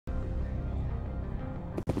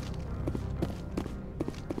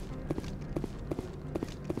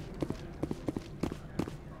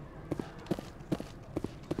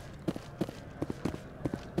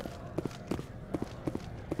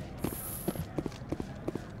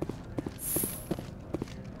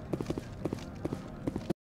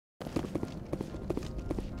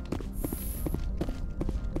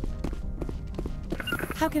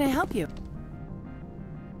How can I help you?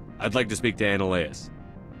 I'd like to speak to Anoleis.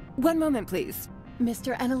 One moment, please.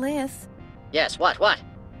 Mr. Anoleis. Yes, what?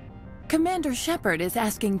 Commander Shepard is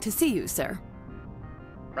asking to see you, sir.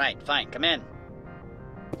 Right, fine, come in.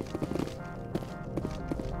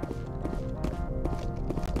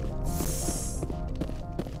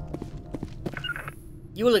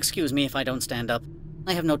 You will excuse me if I don't stand up.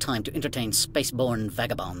 I have no time to entertain spaceborne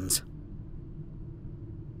vagabonds.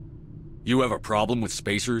 You have a problem with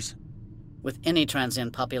spacers? With any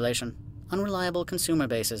transient population. Unreliable consumer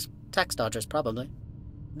bases. Tax dodgers, probably.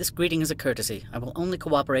 This greeting is a courtesy. I will only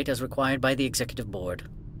cooperate as required by the Executive Board.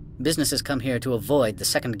 Businesses come here to avoid the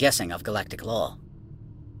second guessing of galactic law.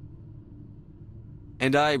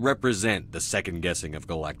 And I represent the second guessing of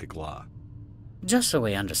galactic law. Just so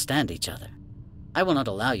we understand each other. I will not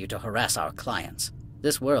allow you to harass our clients.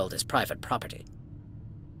 This world is private property.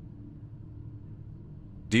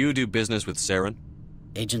 Do you do business with Saren?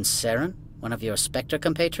 Agent Saren? One of your Spectre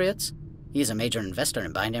compatriots? He is a major investor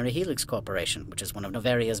in Binary Helix Corporation, which is one of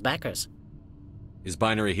Novaria's backers. Is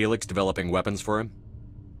Binary Helix developing weapons for him?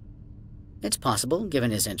 It's possible,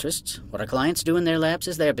 given his interests. What our clients do in their labs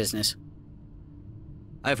is their business.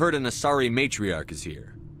 I've heard an Asari matriarch is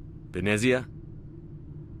here. Benezia?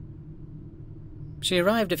 She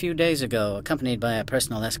arrived a few days ago, accompanied by a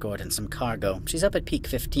personal escort and some cargo. She's up at Peak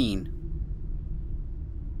 15.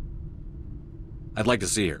 I'd like to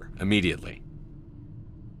see her, immediately.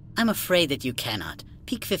 I'm afraid that you cannot.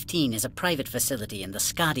 Peak 15 is a private facility in the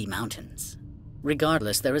Skadi Mountains.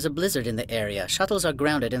 Regardless, there is a blizzard in the area. Shuttles are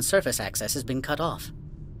grounded and surface access has been cut off.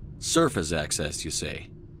 Surface access, you say?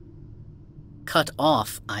 Cut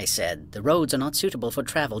off, I said. The roads are not suitable for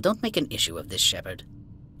travel. Don't make an issue of this, Shepard.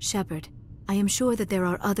 Shepard, I am sure that there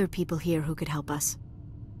are other people here who could help us.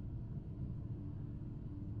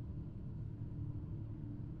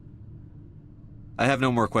 I have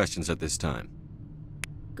no more questions at this time.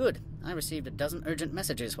 Good. I received a dozen urgent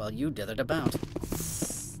messages while you dithered about.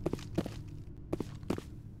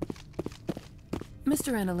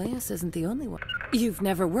 Mr. Anoleis isn't the only one. You've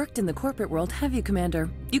never worked in the corporate world, have you, Commander?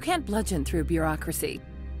 You can't bludgeon through bureaucracy.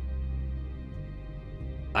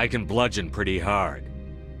 I can bludgeon pretty hard.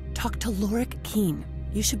 Talk to Lorik Keen.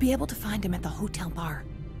 You should be able to find him at the hotel bar.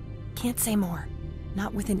 Can't say more.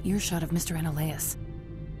 Not within earshot of Mr. Anoleis.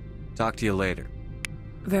 Talk to you later.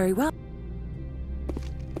 Very well.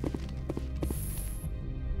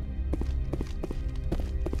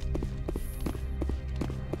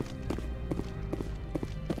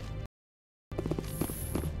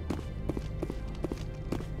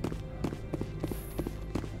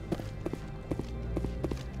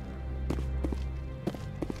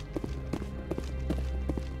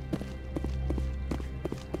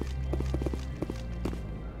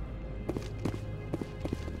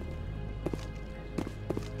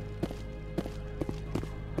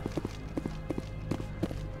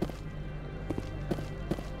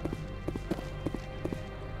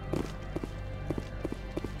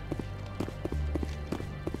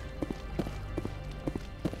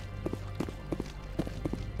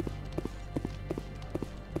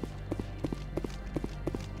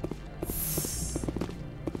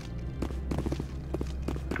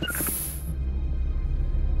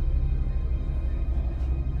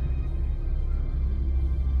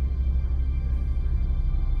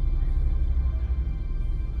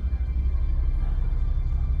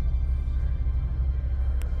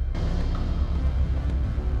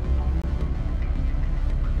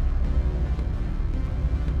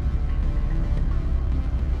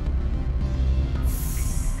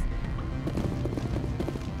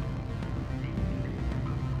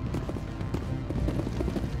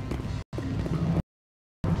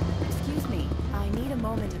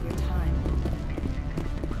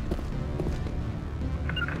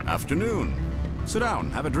 Afternoon. Sit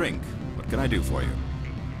down, have a drink. What can I do for you?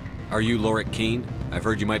 Are you Lorik Keen? I've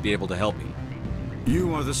heard you might be able to help me.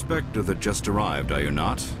 You are the Spectre that just arrived, are you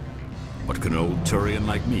not? What can an old Turian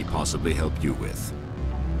like me possibly help you with?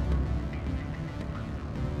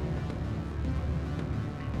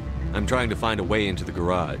 I'm trying to find a way into the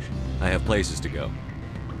garage. I have places to go.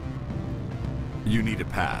 You need a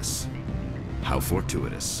pass. How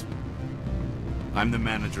fortuitous. I'm the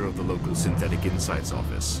manager of the local Synthetic Insights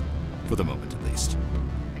office. For the moment, at least.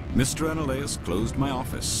 Mr. Anoleis closed my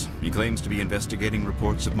office. He claims to be investigating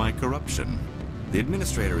reports of my corruption. The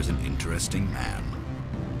administrator is an interesting man.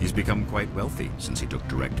 He's become quite wealthy since he took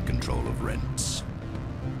direct control of rents.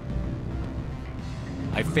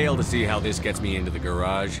 I fail to see how this gets me into the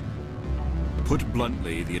garage. Put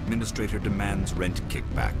bluntly, the administrator demands rent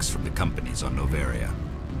kickbacks from the companies on Novaria.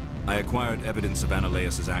 I acquired evidence of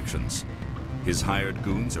Anoleis' actions. His hired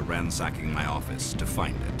goons are ransacking my office to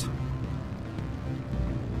find it.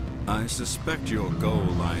 I suspect your goal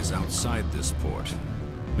lies outside this port.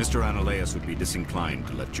 Mr. Anoleis would be disinclined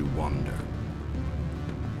to let you wander.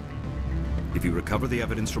 If you recover the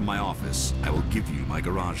evidence from my office, I will give you my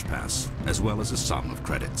garage pass, as well as a sum of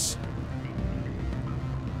credits.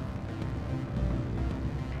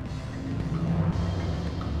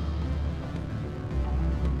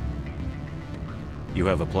 You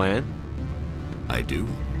have a plan? I do.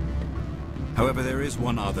 However, there is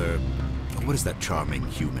one other... What is that charming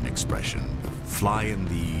human expression? Fly in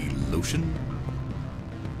the lotion?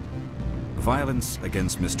 Violence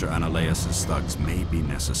against Mr. Anoleis' thugs may be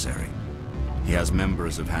necessary. He has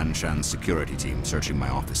members of Han Shan's security team searching my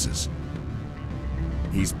offices.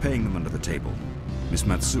 He's paying them under the table. Miss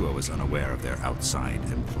Matsuo is unaware of their outside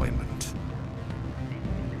employment.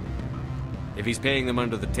 If he's paying them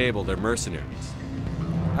under the table, they're mercenaries.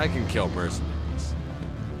 I can kill mercenaries.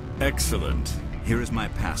 Excellent. Here is my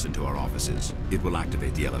pass into our offices. It will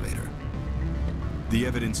activate the elevator. The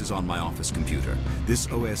evidence is on my office computer. This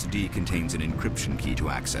OSD contains an encryption key to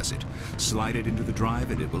access it. Slide it into the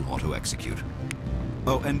drive and it will auto-execute.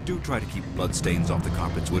 Oh, and do try to keep bloodstains off the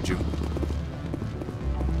carpets, would you?